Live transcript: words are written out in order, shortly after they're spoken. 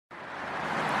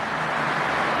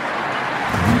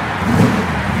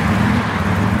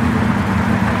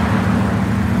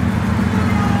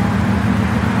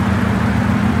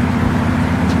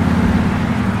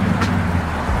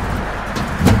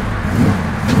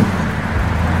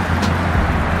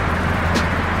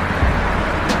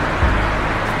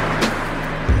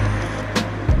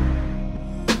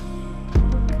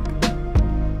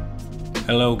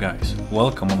Hello guys,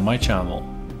 welcome on my channel.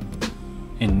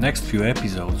 In next few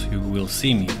episodes you will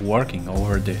see me working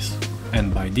over this.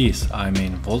 And by this I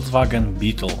mean Volkswagen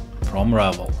Beetle from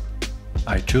Revell.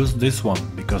 I choose this one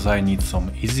because I need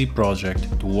some easy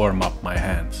project to warm up my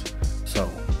hands. So,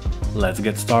 let's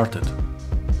get started.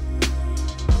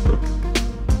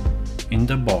 In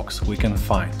the box we can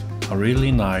find a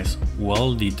really nice,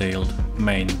 well-detailed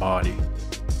main body.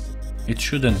 It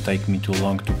shouldn't take me too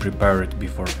long to prepare it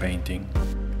before painting.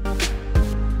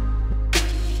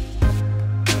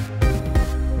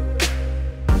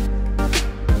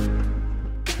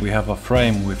 We have a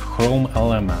frame with chrome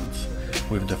elements,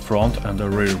 with the front and the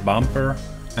rear bumper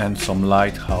and some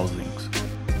light housings.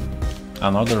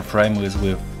 Another frame is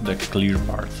with the clear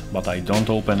parts, but I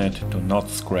don't open it to not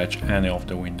scratch any of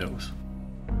the windows.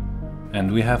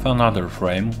 And we have another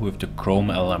frame with the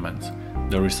chrome elements.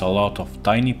 There is a lot of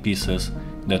tiny pieces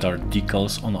that are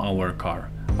decals on our car,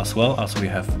 as well as we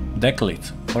have deck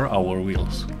lids for our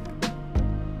wheels.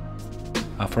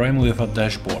 A frame with a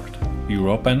dashboard,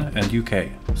 European and UK,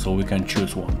 so we can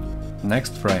choose one.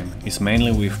 Next frame is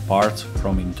mainly with parts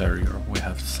from interior. We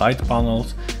have side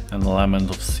panels and element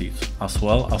of seats, as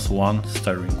well as one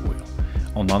steering wheel.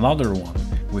 On another one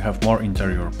we have more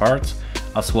interior parts,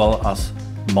 as well as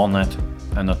bonnet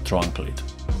and a trunk lid.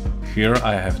 Here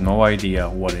I have no idea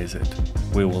what is it.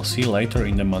 We will see later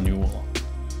in the manual.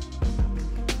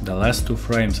 The last two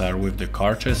frames are with the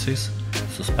car chassis,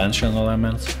 suspension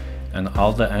elements and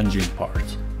all the engine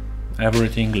parts.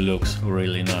 Everything looks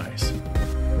really nice.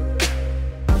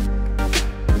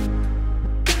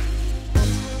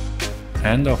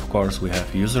 And of course we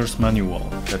have user's manual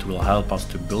that will help us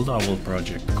to build our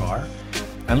project car,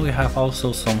 and we have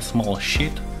also some small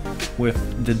sheet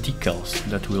with the decals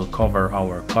that will cover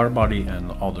our car body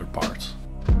and other parts.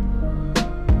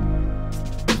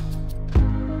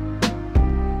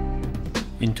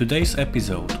 In today's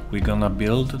episode we're gonna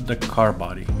build the car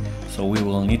body, so we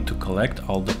will need to collect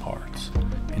all the parts.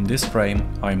 In this frame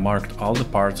I marked all the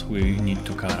parts we need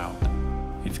to cut out.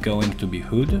 It's going to be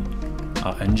hood,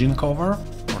 an engine cover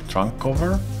or trunk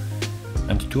cover,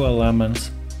 and two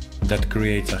elements that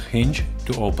creates a hinge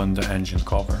to open the engine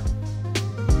cover.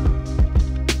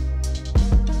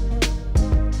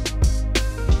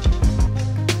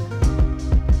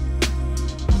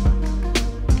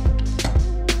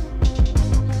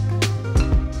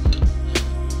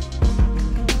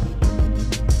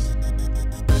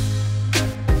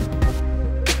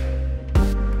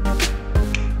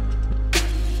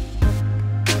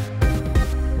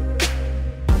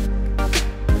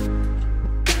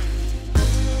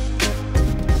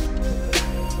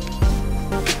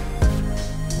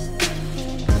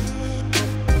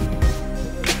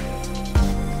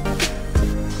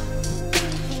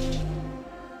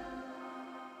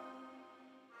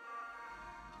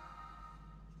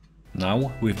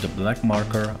 Now, with the black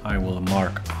marker, I will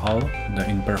mark all the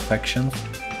imperfections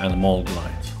and mold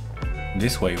lines.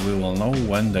 This way we will know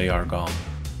when they are gone.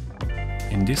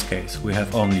 In this case, we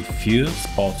have only few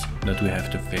spots that we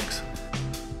have to fix.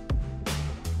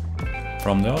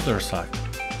 From the other side,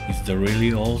 it's the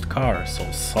really old car, so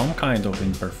some kind of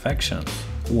imperfections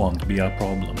won't be a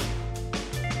problem.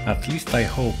 At least I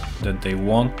hope that they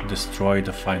won't destroy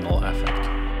the final effect.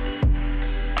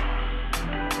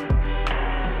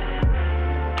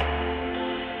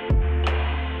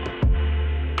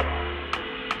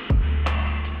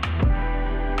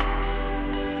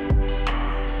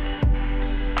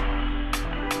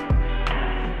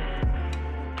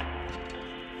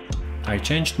 I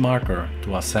changed marker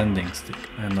to a sanding stick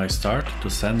and I start to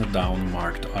sand down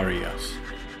marked areas.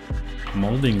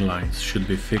 Molding lines should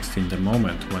be fixed in the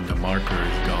moment when the marker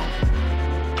is gone.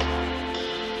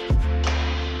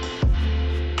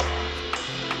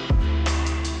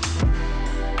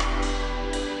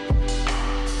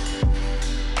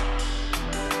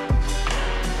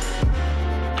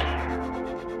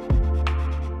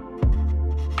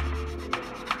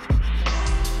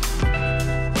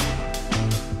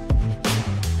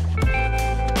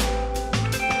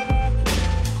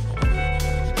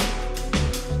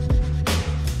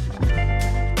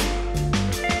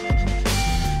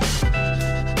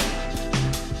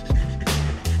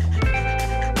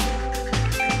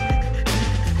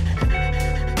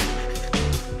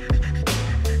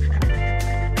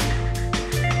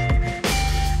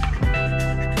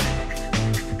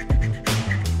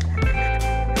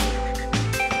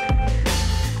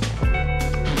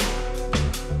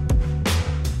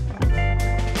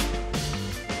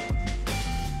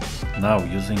 Now,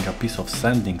 using a piece of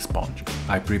sanding sponge,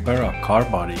 I prepare a car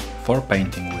body for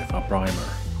painting with a primer.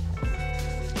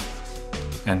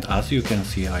 And as you can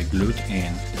see, I glued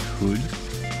in the hood,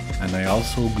 and I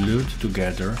also glued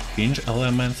together hinge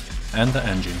elements and the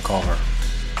engine cover.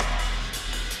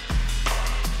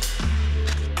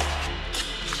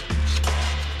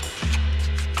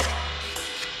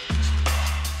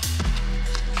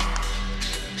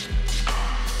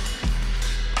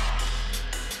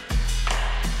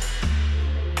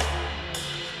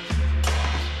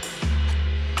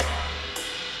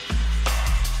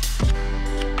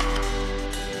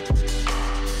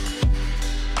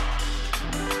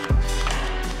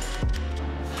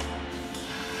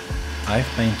 I've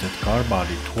painted car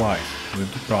body twice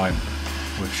with the primer,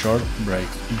 with short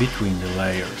breaks between the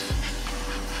layers.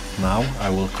 Now I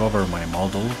will cover my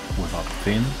model with a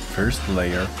thin first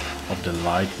layer of the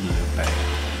light blue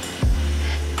paint.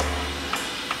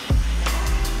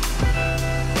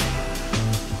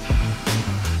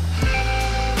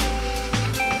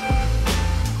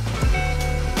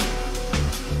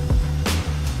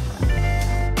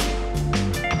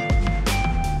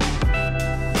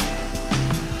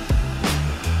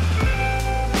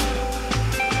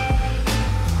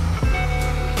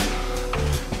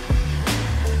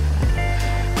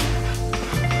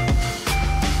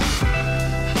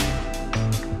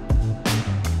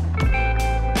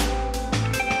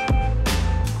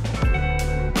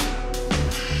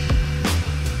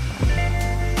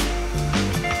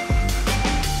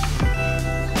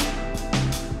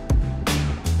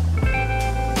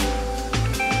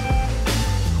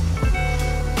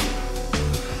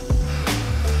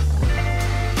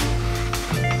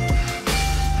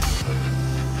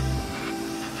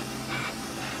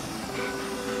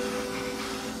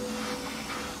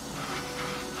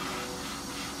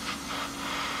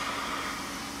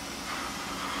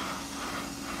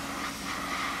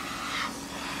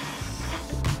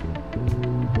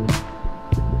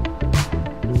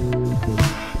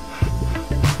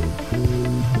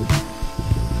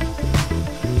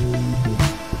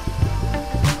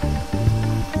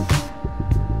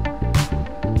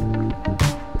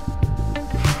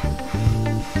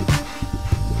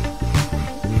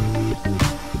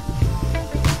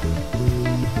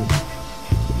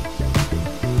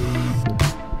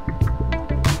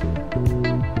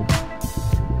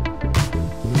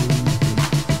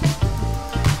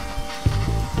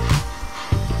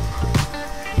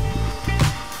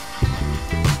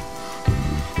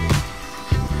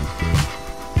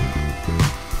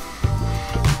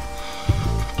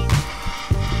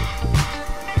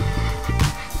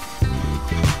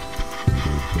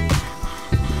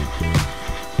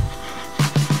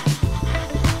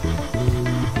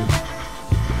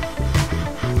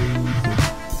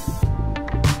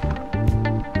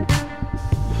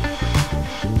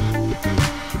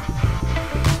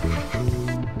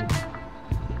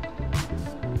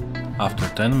 After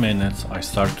 10 minutes I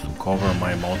start to cover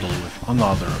my model with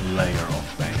another layer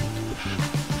of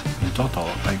paint. In total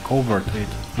I covered it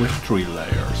with 3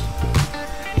 layers.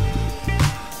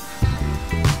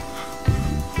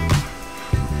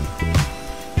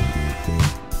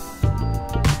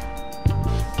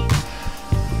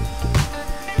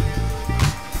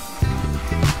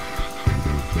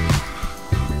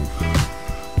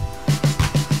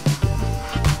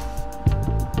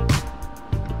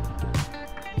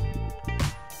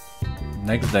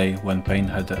 Next day, when paint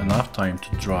had enough time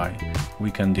to dry, we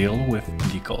can deal with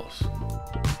decals.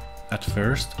 At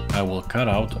first, I will cut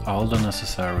out all the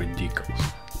necessary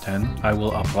decals, then I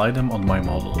will apply them on my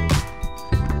model.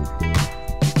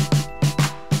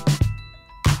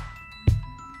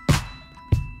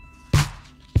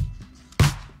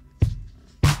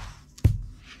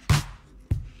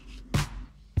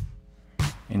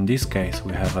 In this case,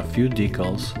 we have a few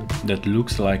decals that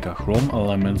looks like a chrome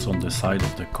elements on the side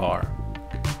of the car.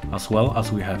 As well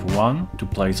as we have one to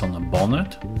place on the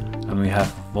bonnet, and we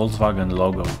have Volkswagen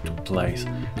logo to place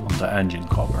on the engine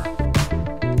cover.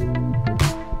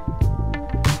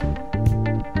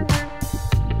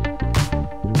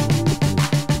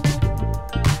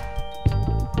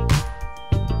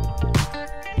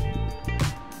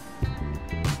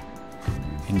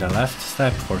 In the last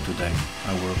step for today,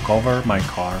 I will cover my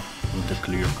car with the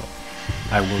clear coat.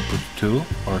 I will put 2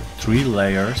 or 3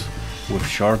 layers with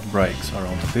short breaks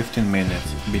around 15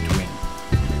 minutes between.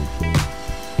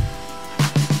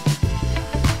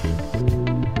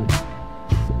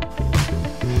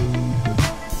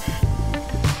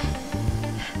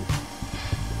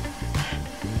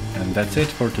 And that's it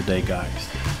for today, guys.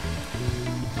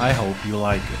 I hope you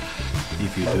like it.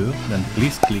 If you do, then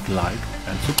please click like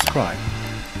and subscribe.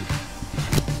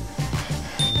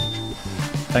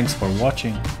 Thanks for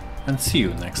watching and see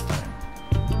you next time.